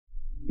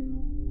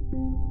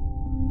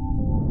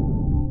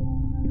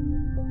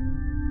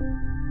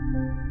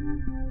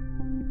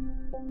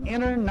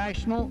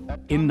international...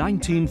 In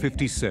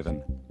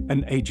 1957,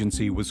 an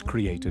agency was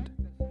created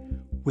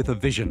with a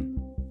vision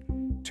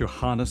to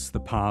harness the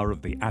power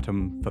of the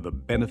atom for the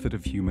benefit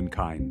of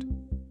humankind.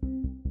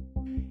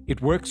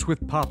 It works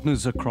with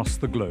partners across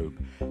the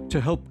globe to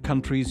help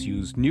countries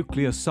use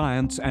nuclear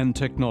science and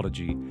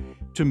technology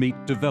to meet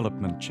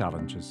development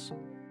challenges.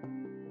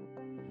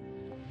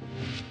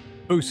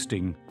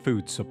 Boosting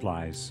food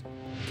supplies,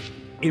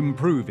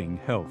 improving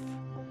health,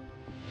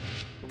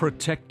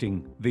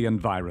 protecting the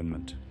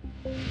environment,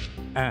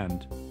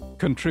 and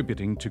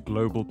contributing to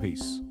global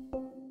peace.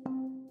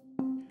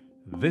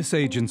 This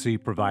agency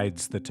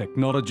provides the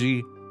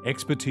technology,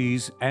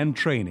 expertise, and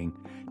training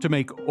to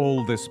make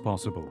all this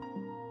possible.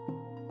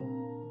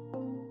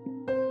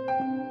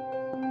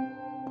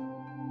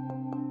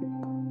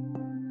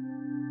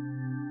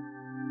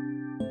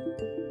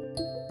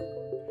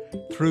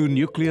 Through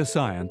nuclear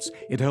science,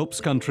 it helps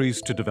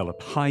countries to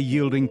develop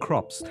high-yielding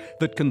crops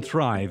that can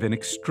thrive in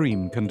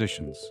extreme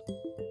conditions,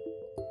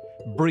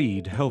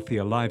 breed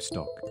healthier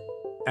livestock,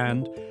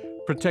 and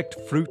protect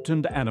fruit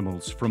and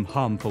animals from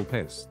harmful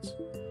pests.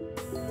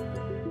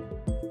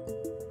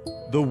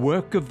 The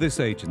work of this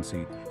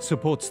agency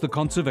supports the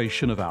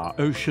conservation of our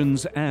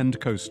oceans and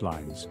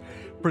coastlines,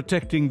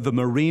 protecting the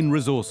marine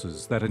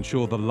resources that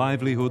ensure the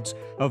livelihoods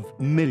of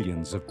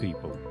millions of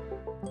people.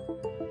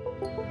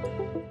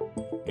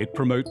 It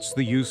promotes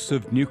the use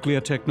of nuclear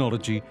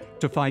technology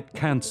to fight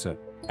cancer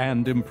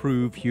and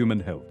improve human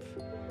health.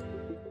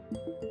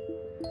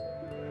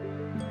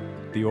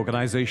 The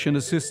organization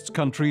assists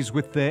countries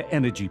with their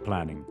energy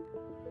planning.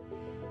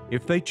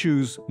 If they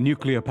choose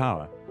nuclear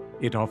power,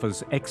 it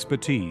offers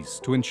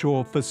expertise to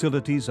ensure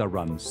facilities are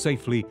run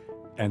safely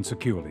and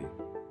securely.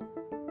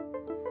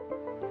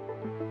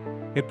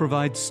 It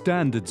provides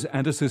standards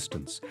and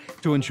assistance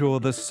to ensure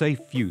the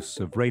safe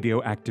use of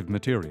radioactive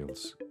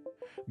materials,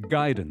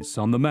 guidance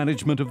on the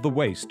management of the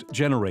waste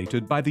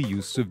generated by the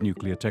use of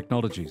nuclear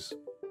technologies,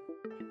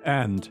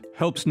 and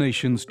helps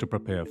nations to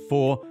prepare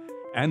for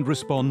and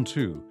respond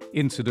to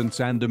incidents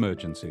and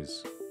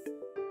emergencies.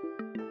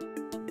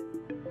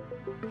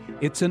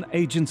 It's an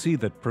agency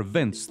that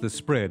prevents the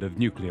spread of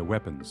nuclear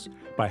weapons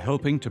by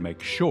helping to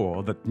make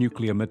sure that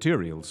nuclear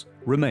materials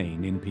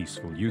remain in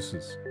peaceful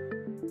uses.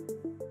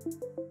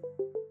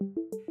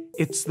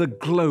 It's the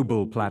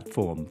global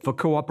platform for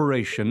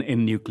cooperation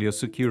in nuclear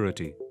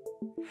security,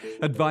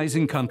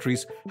 advising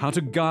countries how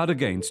to guard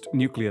against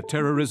nuclear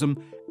terrorism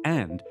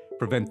and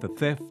prevent the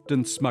theft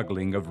and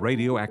smuggling of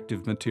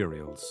radioactive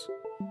materials.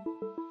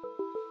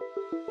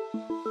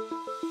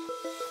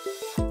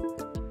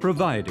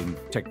 Providing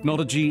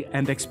technology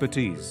and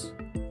expertise,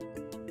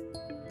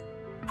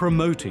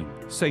 promoting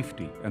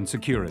safety and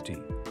security,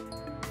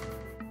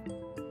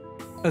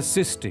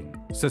 assisting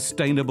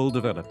sustainable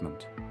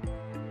development.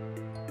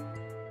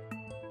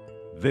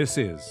 This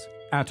is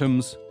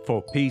Atoms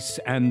for Peace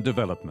and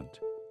Development.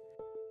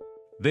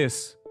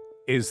 This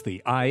is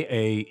the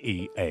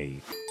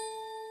IAEA.